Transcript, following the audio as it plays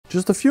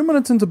Just a few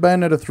minutes into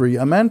Bayonetta 3,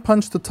 a man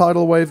punched a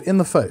tidal wave in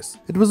the face.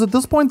 It was at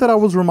this point that I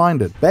was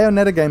reminded,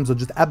 Bayonetta games are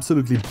just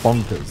absolutely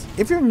bonkers.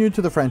 If you're new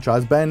to the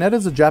franchise, Bayonetta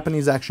is a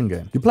Japanese action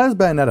game. You play as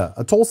Bayonetta,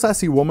 a tall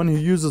sassy woman who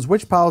uses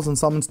witch powers and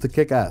summons to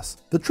kick ass.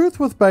 The truth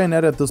with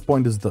Bayonetta at this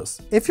point is this: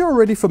 if you're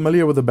already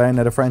familiar with the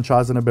Bayonetta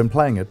franchise and have been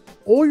playing it,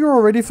 or you're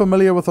already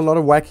familiar with a lot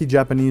of wacky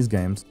Japanese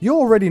games, you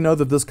already know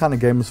that this kind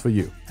of game is for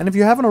you. And if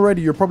you haven't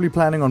already, you're probably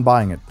planning on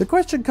buying it. The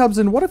question comes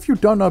in, what if you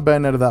don't know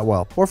Bayonetta that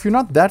well? Or if you're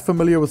not that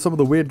familiar with some of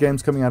the weird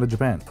games coming out of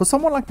Japan? For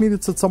someone like me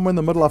that sits somewhere in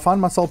the middle, I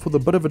find myself with a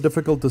bit of a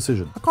difficult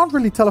decision. I can't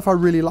really tell if I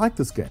really like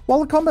this game.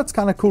 While the combat's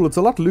kinda cool, it's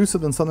a lot looser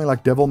than something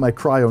like Devil May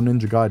Cry or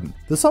Ninja Gaiden.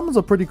 The summons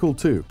are pretty cool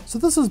too. So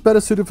this is better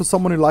suited for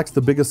someone who likes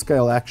the bigger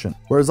scale action,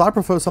 whereas I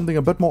prefer something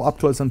a bit more up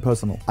close and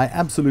personal. I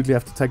absolutely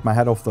have to take my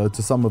hat off though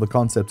to some of the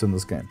concepts in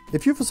this game.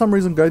 If you for some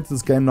reason go into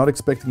this game not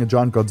expecting a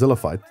giant Godzilla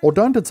fight, or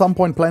don't at some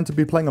point plan to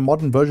be playing a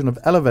modern version of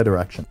elevator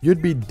action,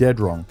 you'd be dead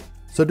wrong.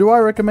 So do I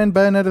recommend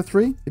Bayonetta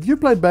 3? If you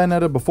played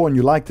Bayonetta before and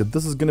you liked it,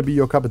 this is going to be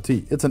your cup of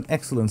tea. It's an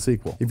excellent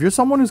sequel. If you're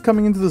someone who's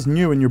coming into this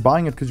new and you're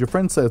buying it because your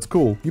friends say it's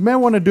cool, you may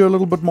want to do a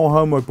little bit more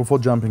homework before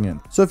jumping in.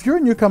 So if you're a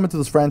newcomer to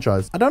this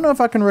franchise, I don't know if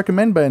I can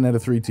recommend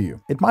Bayonetta 3 to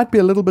you. It might be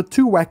a little bit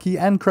too wacky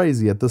and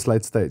crazy at this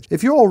late stage.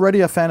 If you're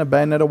already a fan of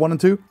Bayonetta 1 and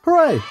 2,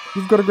 hooray!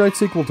 You've got a great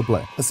sequel to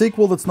play. A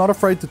sequel that's not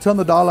afraid to turn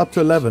the dial up to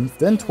 11,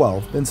 then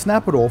 12, then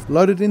snap it off,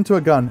 load it into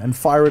a gun, and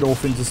fire it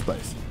off into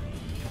space.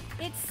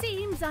 It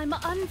seems I'm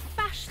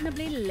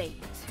unfashionably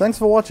late. Thanks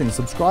for watching,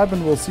 subscribe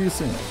and we'll see you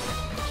soon.